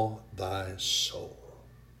all thy soul.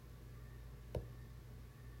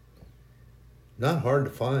 Not hard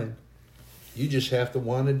to find. You just have to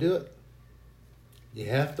want to do it. You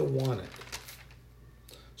have to want it.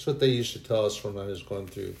 That's what they used to tell us when I was going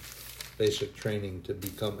through basic training to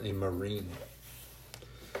become a Marine.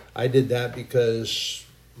 I did that because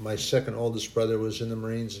my second oldest brother was in the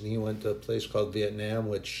Marines, and he went to a place called Vietnam,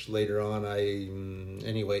 which later on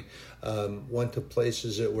went to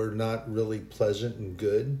places that were not really pleasant and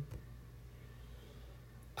good.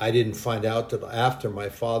 I didn't find out that after my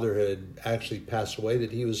father had actually passed away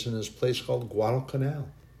that he was in this place called Guadalcanal.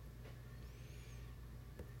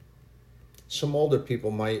 Some older people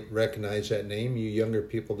might recognize that name. You younger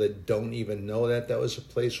people that don't even know that, that was a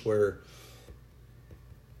place where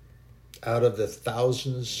out of the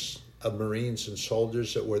thousands of Marines and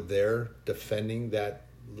soldiers that were there defending that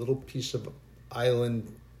little piece of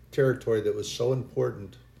island territory that was so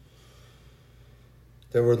important,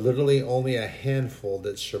 there were literally only a handful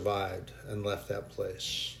that survived and left that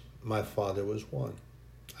place. My father was one.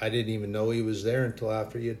 I didn't even know he was there until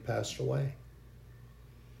after he had passed away.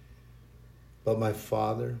 But my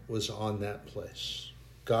father was on that place.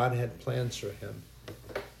 God had plans for him.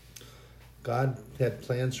 God had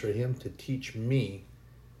plans for him to teach me.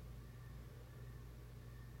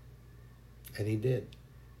 And he did.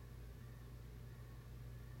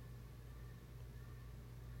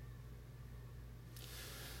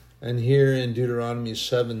 And here in Deuteronomy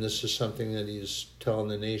 7, this is something that he's telling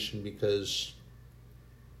the nation because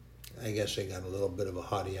I guess they got a little bit of a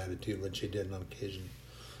haughty attitude, which they did on occasion.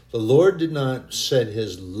 The Lord did not set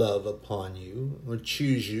his love upon you or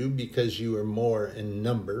choose you because you were more in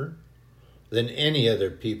number than any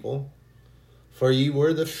other people, for you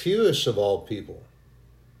were the fewest of all people,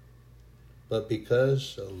 but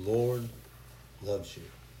because the Lord loves you.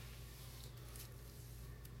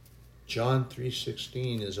 John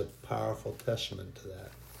 3:16 is a powerful testament to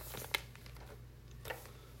that.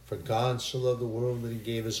 For God so loved the world that he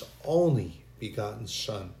gave his only begotten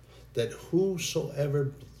Son, that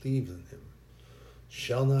whosoever believe in him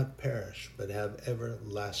shall not perish, but have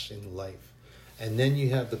everlasting life. And then you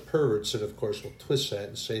have the perverts that, of course, will twist that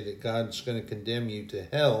and say that God's going to condemn you to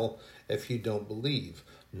hell if you don't believe.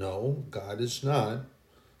 No, God is not.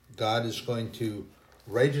 God is going to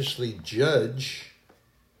righteously judge,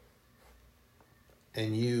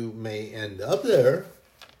 and you may end up there,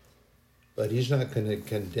 but he's not going to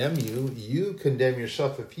condemn you. You condemn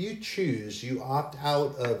yourself. If you choose, you opt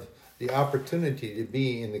out of the opportunity to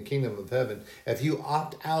be in the kingdom of heaven. If you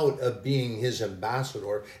opt out of being his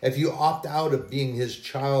ambassador, if you opt out of being his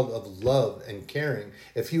child of love and caring,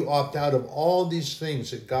 if you opt out of all these things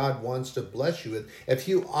that God wants to bless you with, if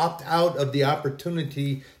you opt out of the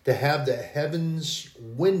opportunity to have the heavens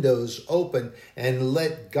windows open and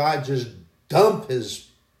let God just dump his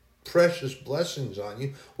precious blessings on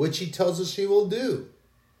you, which he tells us he will do.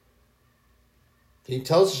 He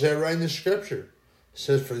tells us that right in the scripture. It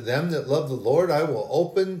says, for them that love the Lord, I will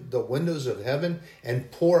open the windows of heaven and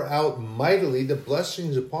pour out mightily the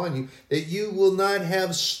blessings upon you, that you will not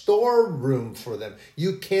have storeroom for them.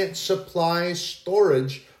 You can't supply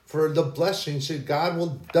storage for the blessings that God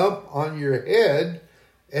will dump on your head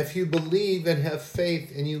if you believe and have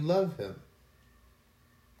faith and you love him.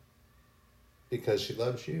 Because he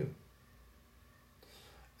loves you.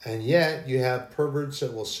 And yet you have perverts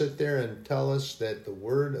that will sit there and tell us that the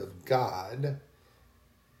word of God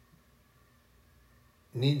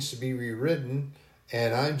needs to be rewritten,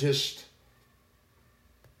 and I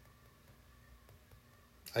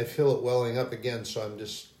feel it welling up again, so I'm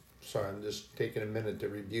just taking a minute to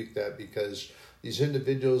rebuke that, because these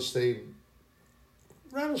individuals, they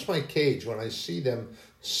rattles my cage when I see them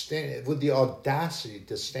stand with the audacity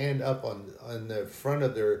to stand up on the front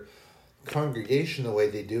of their congregation the way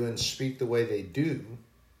they do and speak the way they do.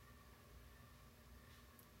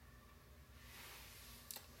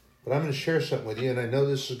 But I'm going to share something with you, and I know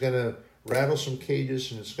this is going to rattle some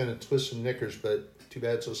cages and it's going to twist some knickers, but too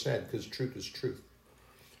bad, so sad, because truth is truth.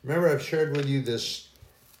 Remember, I've shared with you this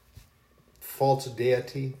false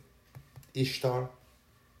deity, Ishtar,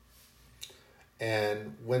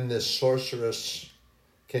 and when this sorceress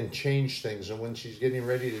can change things, and when she's getting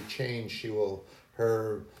ready to change,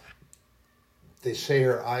 her they say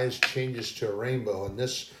her eyes changes to a rainbow. And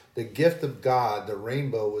this, the gift of God, the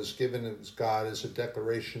rainbow, was given as God as a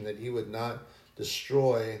declaration that he would not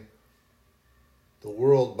destroy the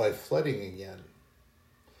world by flooding again.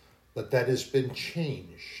 But that has been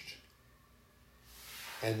changed.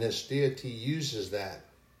 And this deity uses that.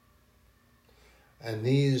 And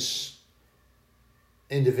these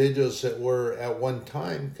individuals that were at one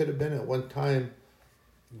time, could have been at one time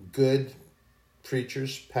good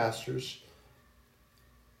preachers, pastors,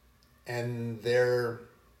 and they're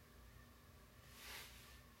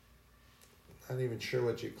not even sure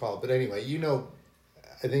what you call it. But anyway, you know,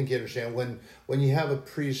 I think you understand when you have a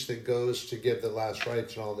priest that goes to give the last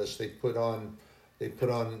rites and all this, they put on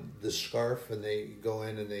the scarf and they go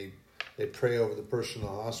in and they pray over the person in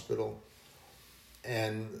the hospital.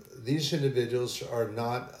 And these individuals are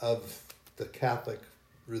not of the Catholic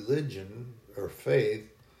religion or faith,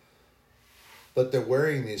 but they're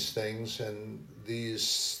wearing these things, and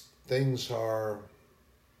these things are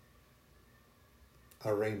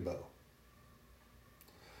a rainbow.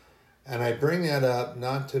 And I bring that up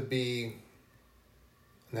not to be...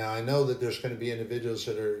 Now, I know that there's going to be individuals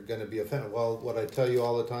that are going to be offended. Well, what I tell you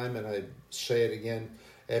all the time, and I say it again,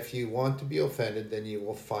 if you want to be offended, then you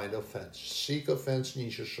will find offense. Seek offense, and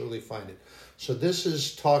you shall surely find it. So this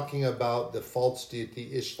is talking about the false deity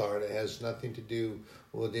Ishtar. It has nothing to do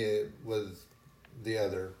with the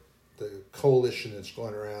coalition that's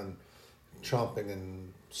going around chomping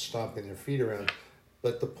and stomping their feet around.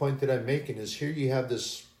 But the point that I'm making is here you have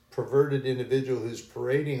this perverted individual who's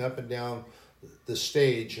parading up and down the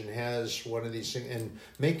stage and has one of these things and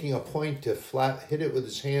making a point to hit it with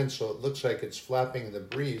his hand so it looks like it's flapping in the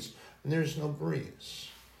breeze, and there's no breeze.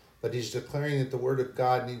 But he's declaring that the word of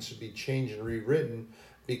God needs to be changed and rewritten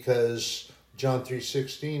because John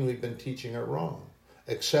 3:16, we've been teaching it wrong,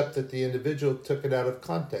 except that the individual took it out of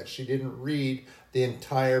context. He didn't read the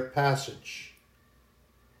entire passage.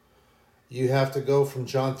 You have to go from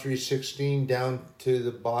John 3:16 down to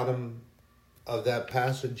the bottom of that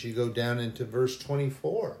passage. You go down into verse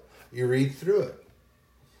 24. You read through it.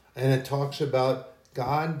 And it talks about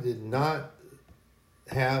God did not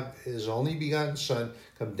have his only begotten son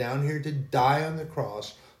come down here to die on the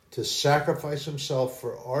cross, to sacrifice himself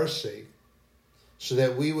for our sake, so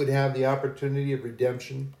that we would have the opportunity of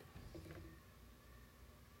redemption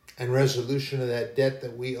and resolution of that debt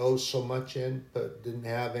that we owe so much in, but didn't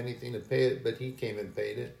have anything to pay it, but he came and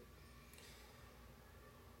paid it.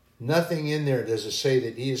 Nothing in there does it say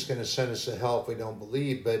that he is going to send us to hell if we don't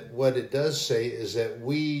believe, but what it does say is that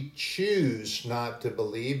we choose not to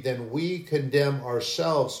believe, then we condemn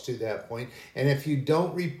ourselves to that point. And if you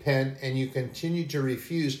don't repent and you continue to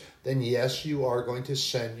refuse, then yes, you are going to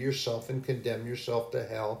send yourself and condemn yourself to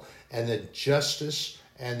hell. And the justice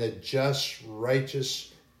and the just,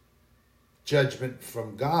 righteous judgment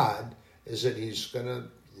from God is that he's going to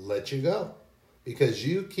let you go. Because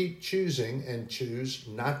you keep choosing and choose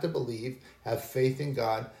not to believe, have faith in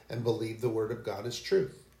God, and believe the word of God is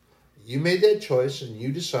truth. You made that choice and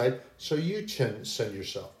you decide, so you send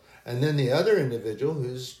yourself. And then the other individual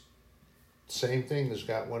who's same thing, has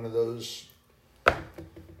got one of those,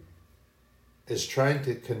 is trying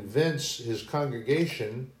to convince his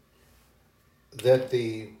congregation that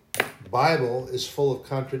the Bible is full of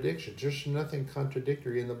contradictions. There's nothing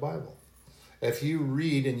contradictory in the Bible. If you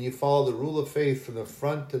read and you follow the rule of faith from the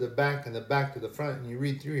front to the back and the back to the front, and you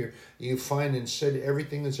read through here, you find instead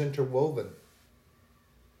everything is interwoven.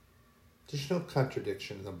 There's no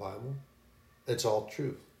contradiction in the Bible. It's all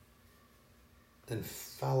truth.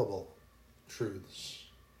 Infallible truths.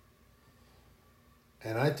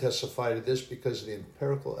 And I testify to this because of the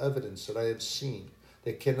empirical evidence that I have seen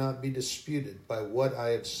that cannot be disputed by what I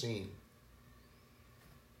have seen.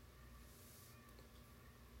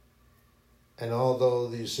 And although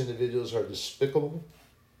these individuals are despicable,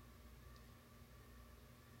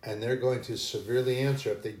 and they're going to severely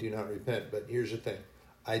answer if they do not repent, but here's the thing.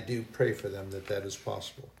 I do pray for them that is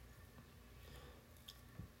possible.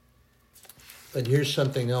 But here's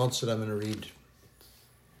something else that I'm going to read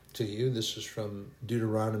to you. This is from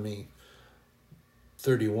Deuteronomy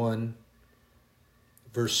 31,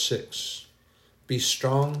 verse 6. Be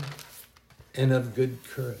strong and of good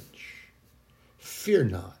courage. Fear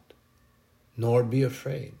not, nor be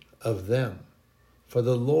afraid of them. For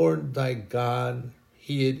the Lord thy God,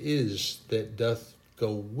 he it is that doth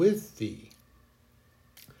go with thee.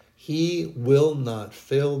 He will not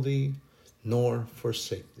fail thee, nor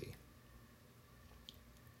forsake thee.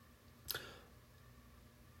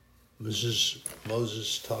 This is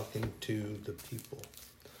Moses talking to the people.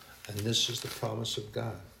 And this is the promise of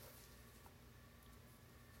God.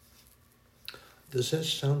 Does that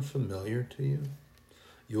sound familiar to you?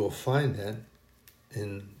 You will find that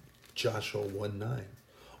in Joshua 1:9,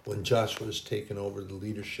 when Joshua has taken over the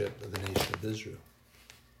leadership of the nation of Israel.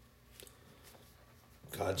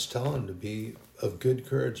 God's telling him to be of good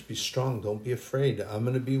courage, be strong, don't be afraid. I'm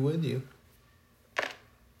going to be with you.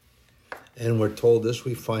 And we're told this,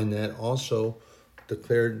 we find that also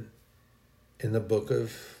declared in the book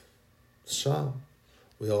of Psalm.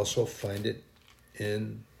 We also find it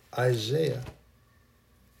in Isaiah.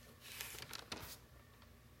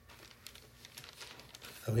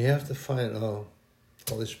 And we have to find,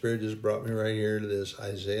 Holy Spirit just brought me right here to this,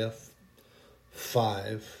 Isaiah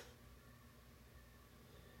 5.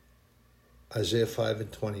 Isaiah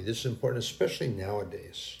 5:20. This is important, especially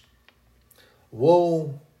nowadays.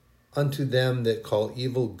 Woe unto them that call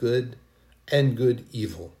evil good and good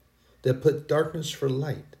evil, that put darkness for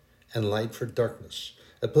light and light for darkness,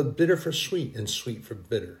 that put bitter for sweet and sweet for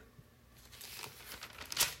bitter.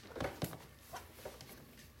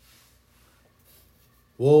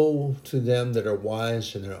 Woe to them that are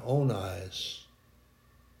wise in their own eyes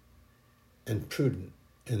and prudent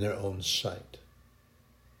in their own sight.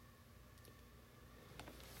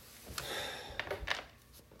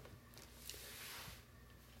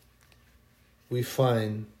 We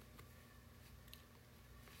find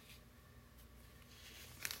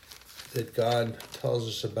that God tells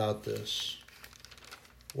us about this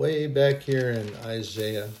way back here in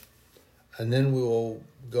Isaiah, and then we will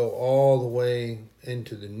go all the way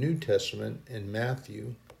into the New Testament in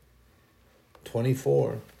Matthew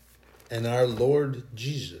 24, and our Lord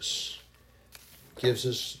Jesus gives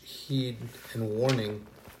us heed and warning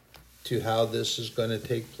to how this is going to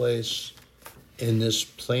take place in this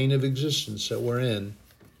plane of existence that we're in,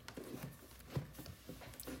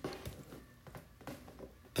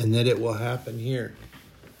 and that it will happen here.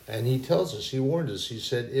 And he tells us, he warned us, he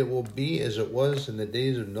said, it will be as it was in the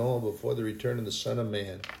days of Noah before the return of the Son of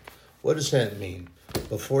Man. What does that mean?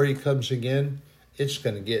 Before he comes again, it's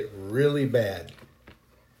going to get really bad.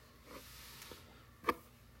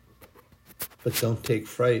 But don't take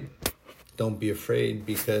fright. Don't be afraid,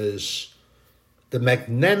 because the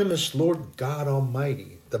magnanimous Lord God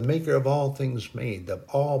Almighty, the maker of all things made, the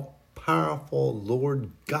all-powerful Lord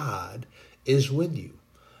God is with you.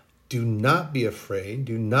 Do not be afraid.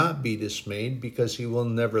 Do not be dismayed, because he will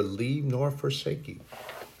never leave nor forsake you.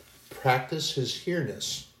 Practice his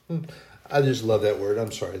hereness. I just love that word.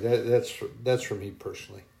 I'm sorry. That's for me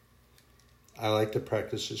personally. I like to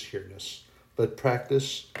practice his hereness. But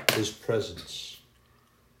practice his presence.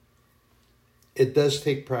 It does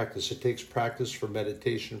take practice. It takes practice for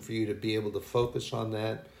meditation for you to be able to focus on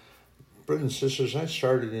that. Brothers and sisters, I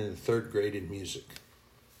started in the 3rd grade in music.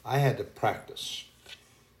 I had to practice.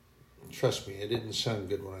 Trust me, it didn't sound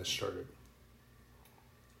good when I started.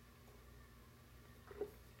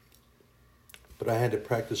 But I had to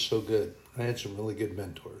practice so good. I had some really good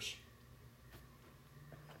mentors.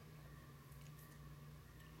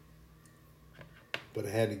 But I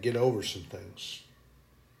had to get over some things.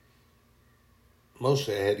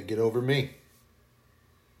 Mostly I had to get over me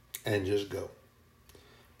and just go.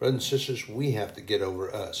 Brothers and sisters, we have to get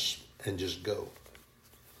over us and just go.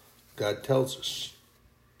 God tells us,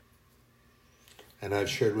 and I've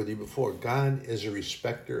shared with you before, God is a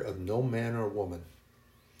respecter of no man or woman.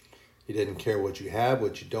 He doesn't care what you have,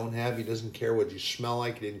 what you don't have. He doesn't care what you smell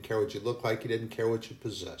like. He doesn't care what you look like. He doesn't care what you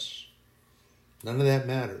possess. None of that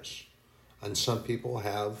matters. And some people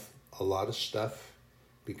have a lot of stuff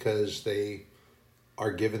because they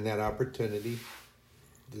are given that opportunity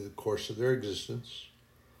through the course of their existence,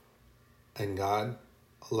 and God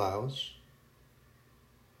allows.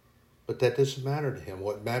 But that doesn't matter to him.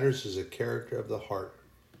 What matters is the character of the heart.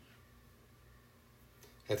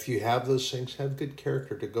 If you have those things, have good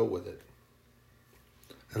character to go with it.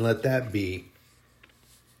 And let that be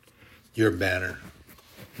your banner,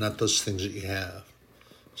 not those things that you have.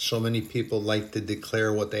 So many people like to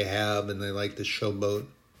declare what they have, and they like to showboat.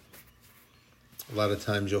 A lot of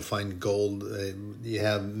times you'll find gold. You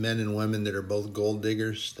have men and women that are both gold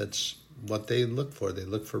diggers. That's what they look for. They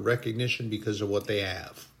look for recognition because of what they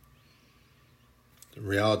have. The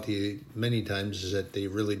reality many times is that they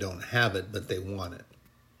really don't have it, but they want it.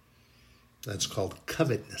 That's called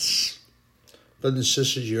covetousness. Brothers and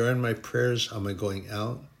sisters, you're in my prayers on my going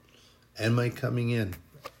out and my coming in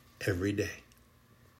every day.